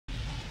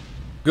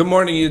Good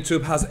morning,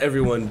 YouTube. How's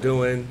everyone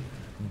doing?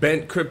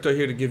 Bent Crypto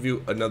here to give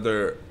you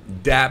another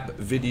DApp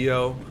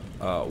video.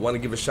 Want to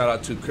give a shout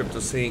out to Crypto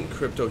Saint,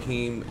 Crypto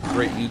Heme,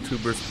 great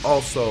YouTubers.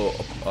 Also,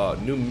 a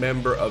new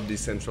member of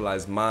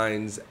Decentralized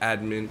Minds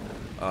admin.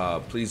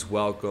 Please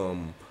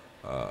welcome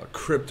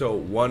Crypto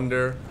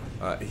Wonder.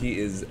 He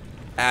is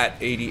at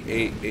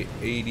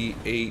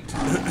 88.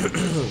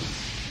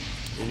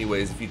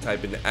 Anyways, if you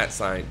type in the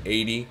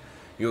 @80,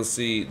 you'll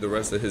see the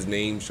rest of his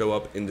name show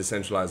up in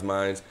Decentralized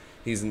Minds.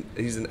 He's an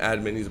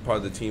admin. He's a part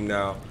of the team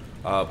now.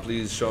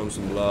 Please show him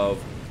some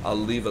love. I'll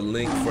leave a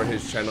link for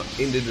his channel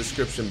in the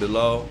description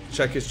below.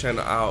 Check his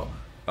channel out.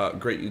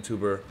 Great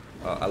YouTuber.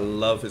 I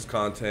love his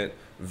content.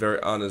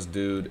 Very honest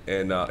dude,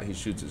 and he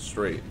shoots it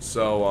straight.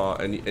 So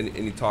and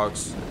he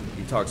talks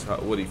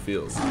what he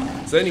feels.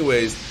 So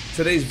anyways,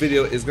 today's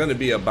video is going to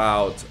be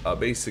about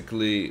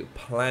basically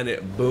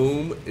Planet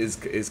Boom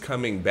is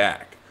coming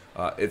back.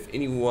 If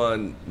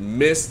anyone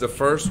missed the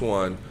first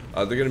one,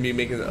 they're going to be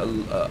making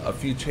a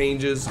few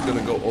changes. Going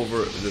to go over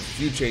the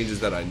few changes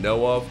that I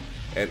know of,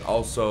 and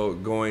also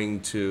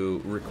going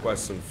to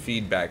request some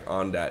feedback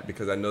on that,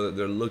 because I know that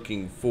they're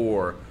looking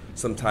for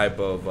some type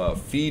of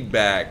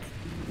feedback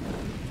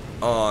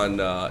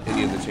on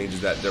any of the changes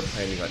that they're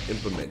planning on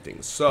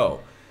implementing. So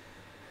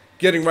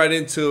getting right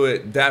into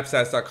it,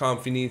 dappstats.com.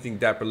 If you need anything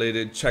DApp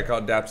related, check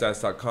out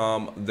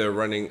dappstats.com. They're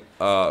running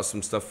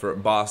some stuff for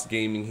Boss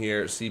Gaming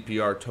here.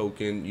 CPR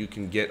token you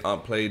can get on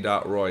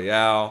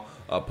play.royale.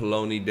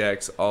 Poloni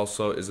Dex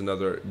also is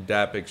another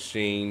DApp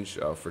exchange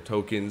for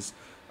tokens.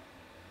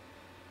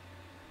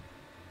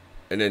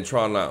 And then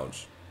Tron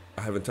Lounge.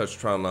 I haven't touched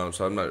Tron Lounge,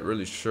 so I'm not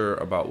really sure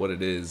about what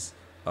it is.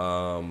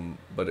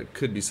 But it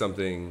could be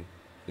something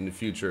in the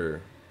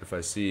future if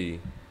I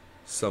see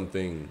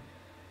something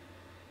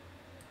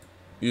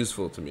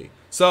useful to me.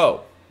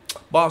 So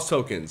Boss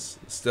tokens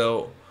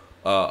still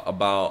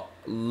about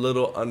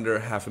little under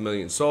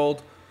 500,000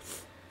 sold.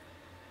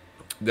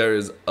 There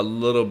is a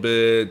little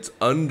bit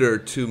under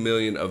 2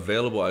 million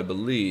available, I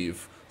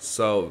believe.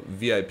 So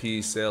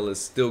VIP sale is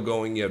still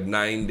going. You have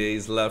 9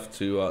 days left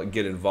to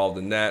get involved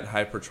in that.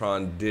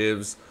 Hypertron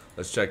divs,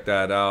 let's check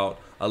that out.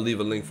 I'll leave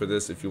a link for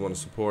this if you want to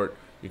support.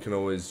 You can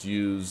always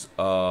use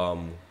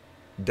DApp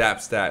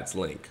stats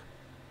link.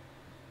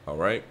 All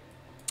right.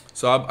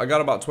 So I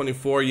got about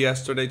 24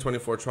 yesterday,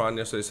 24 Tron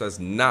yesterday, so that's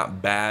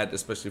not bad,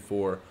 especially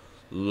for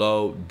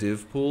low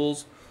div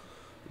pools.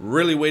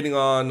 Really waiting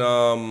on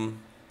an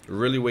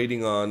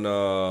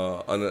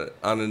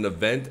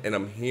event, and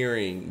I'm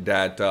hearing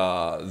that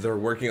they're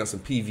working on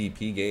some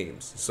PvP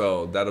games.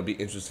 So that'll be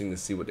interesting to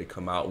see what they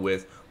come out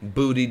with.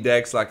 Booty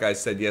decks, like I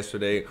said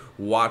yesterday,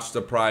 watch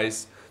the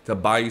price to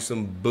buy you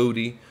some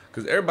booty,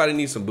 because everybody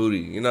needs some booty,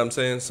 you know what I'm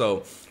saying?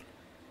 So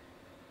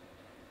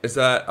it's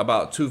at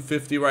about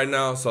 250 right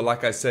now. So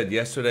like I said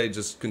yesterday,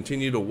 just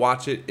continue to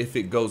watch it. If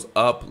it goes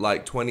up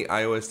like 20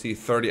 iOST,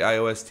 30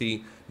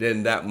 iOST,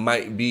 then that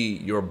might be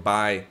your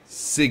buy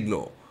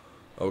signal.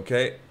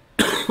 Okay.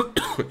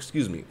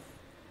 Excuse me.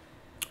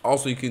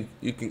 Also, you can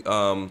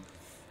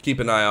keep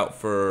an eye out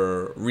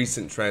for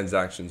recent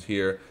transactions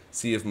here.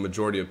 See if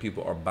majority of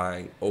people are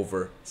buying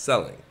over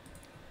selling.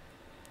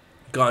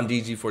 Gone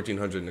DG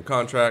 1400 in the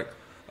contract.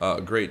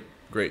 Great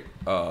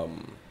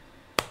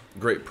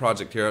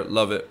project here.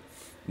 Love it.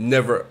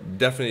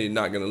 Definitely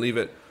not gonna leave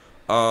it.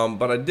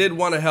 But I did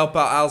want to help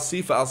out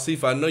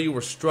Alcifa. I know you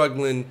were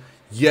struggling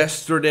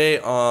yesterday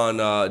on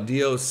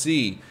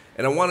DOC,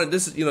 and I wanted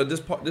this. You know,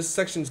 this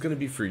section is gonna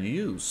be for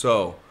you.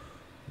 So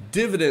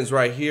dividends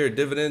right here.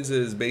 Dividends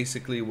is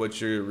basically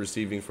what you're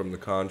receiving from the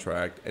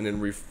contract, and then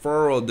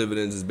referral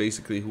dividends is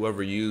basically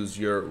whoever used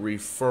your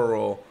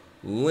referral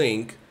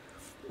link,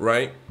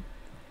 right?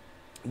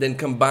 Then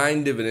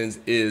combined dividends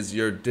is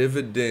your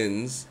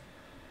dividends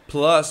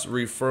plus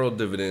referral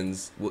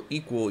dividends will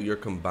equal your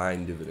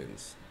combined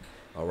dividends.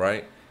 All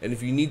right. And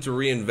if you need to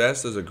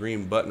reinvest, there's a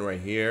green button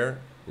right here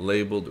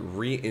labeled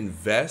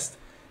reinvest.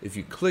 If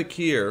you click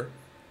here,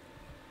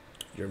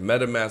 your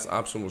MetaMask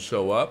option will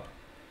show up.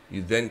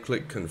 You then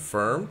click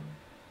confirm,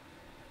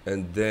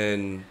 and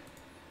then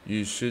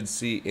you should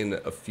see in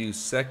a few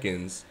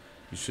seconds,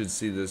 you should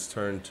see this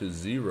turn to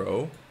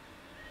 0,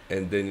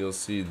 and then you'll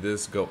see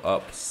this go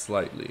up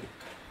slightly.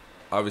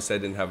 Obviously I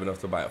didn't have enough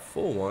to buy a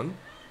full one,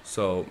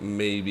 so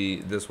maybe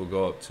this will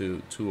go up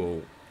to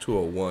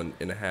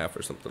 201.5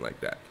 or something like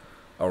that.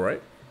 All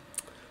right.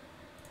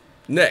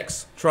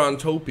 Next,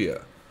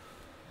 Trontopia.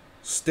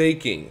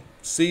 Staking.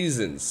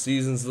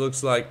 Seasons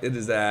looks like it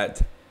is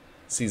at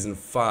season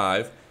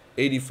 5.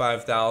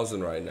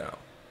 85,000 right now.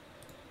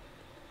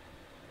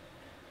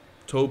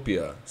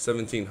 Topia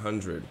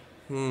 1700.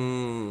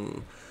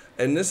 And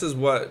this is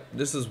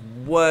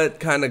what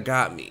kind of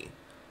got me.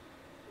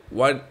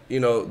 What, you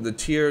know, the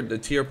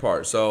tier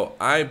part. So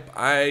I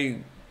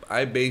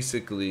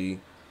basically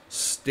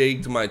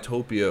staked my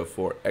Topia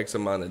for X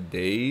amount of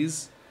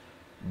days,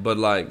 but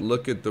like,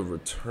 look at the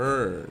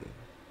return.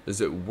 Is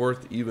it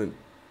worth even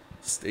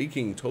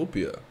staking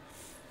Topia?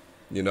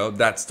 You know,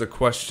 that's the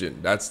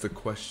question. That's the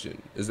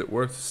question. Is it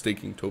worth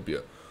staking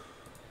Topia?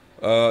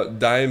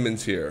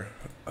 Diamonds here.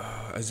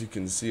 as you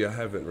can see, I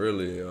haven't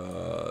really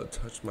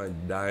touched my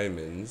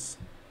diamonds,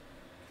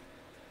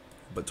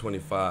 but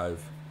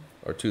 25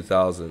 or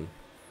 2,000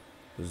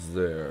 is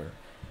there.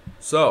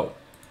 So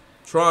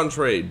Tron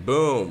trade,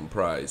 boom,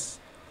 price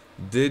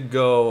did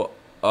go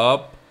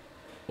up.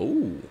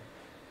 Ooh.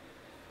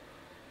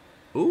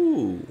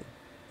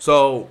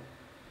 So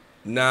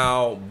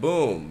now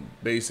boom,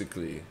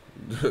 basically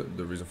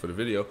the reason for the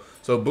video.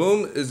 So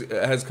boom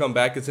has come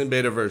back. It's in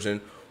beta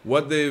version.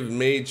 What they've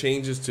made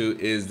changes to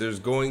is there's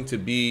going to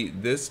be,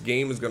 this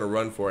game is going to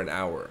run for an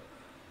hour.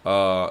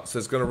 So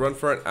it's going to run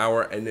for an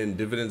hour, and then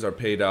dividends are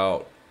paid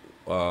out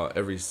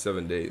every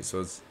 7 days.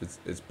 So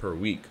it's per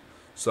week.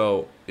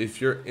 So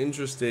if you're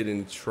interested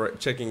in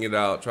checking it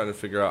out, trying to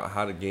figure out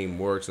how the game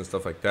works and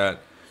stuff like that,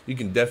 you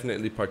can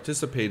definitely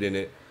participate in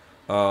it.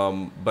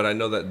 But I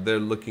know that they're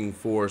looking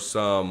for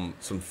some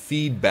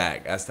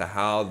feedback as to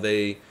how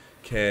they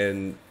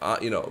can,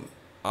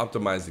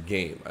 optimize the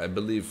game. I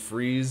believe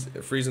freeze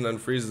and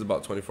unfreeze is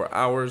about 24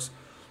 hours.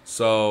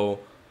 So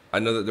I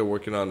know that they're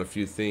working on a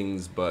few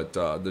things, but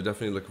they're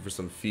definitely looking for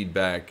some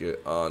feedback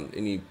on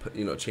any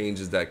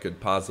changes that could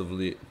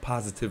positively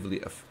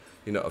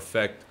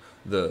affect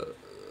the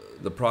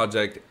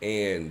project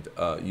and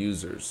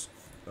users,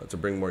 to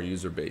bring more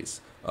user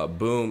base.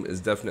 Boom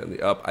is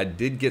definitely up. I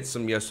did get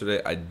some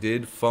yesterday. I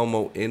did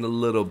FOMO in a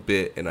little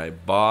bit, and I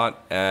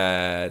bought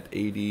at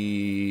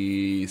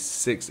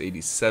 86,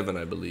 87,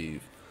 I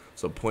believe.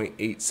 So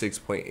 0.86,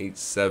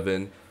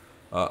 0.87.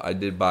 I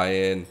did buy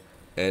in,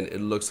 and it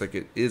looks like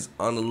it is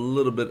on a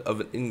little bit of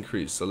an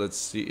increase. So let's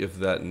see if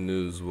that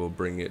news will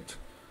bring it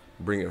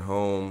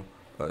home.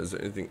 Is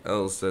there anything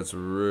else that's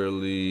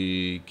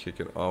really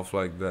kicking off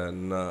like that?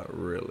 Not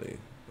really.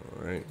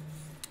 All right.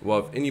 Well,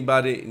 if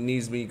anybody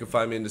needs me, you can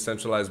find me in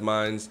Decentralized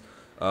Minds.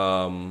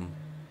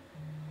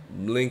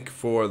 Link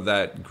for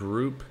that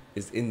group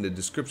is in the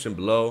description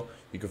below.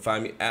 You can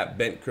find me at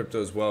Bent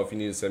Crypto as well if you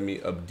need to send me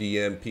a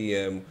DM,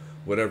 PM,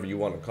 whatever you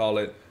want to call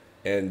it.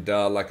 And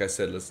like I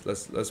said,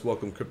 let's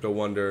welcome Crypto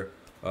Wonder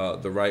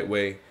the right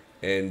way.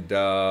 And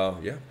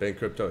yeah, Bent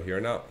Crypto here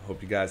and out.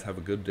 Hope you guys have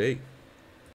a good day.